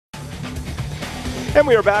And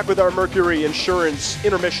we are back with our Mercury Insurance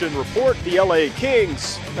intermission report. The LA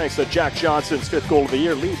Kings, thanks to Jack Johnson's 5th goal of the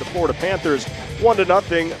year, lead the Florida Panthers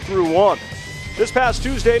 1-0 through 1. This past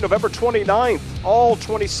Tuesday, November 29th, all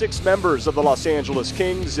 26 members of the Los Angeles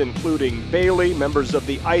Kings, including Bailey, members of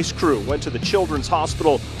the ice crew, went to the Children's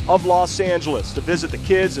Hospital of Los Angeles to visit the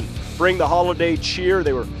kids and bring the holiday cheer.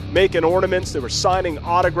 They were making ornaments, they were signing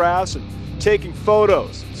autographs and taking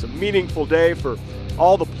photos. It's a meaningful day for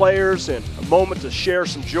all the players and a moment to share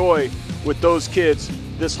some joy with those kids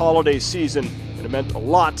this holiday season. And it meant a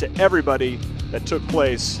lot to everybody that took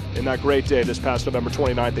place in that great day this past November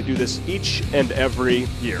 29th. They do this each and every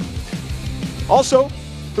year. Also,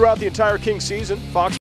 throughout the entire King season, Fox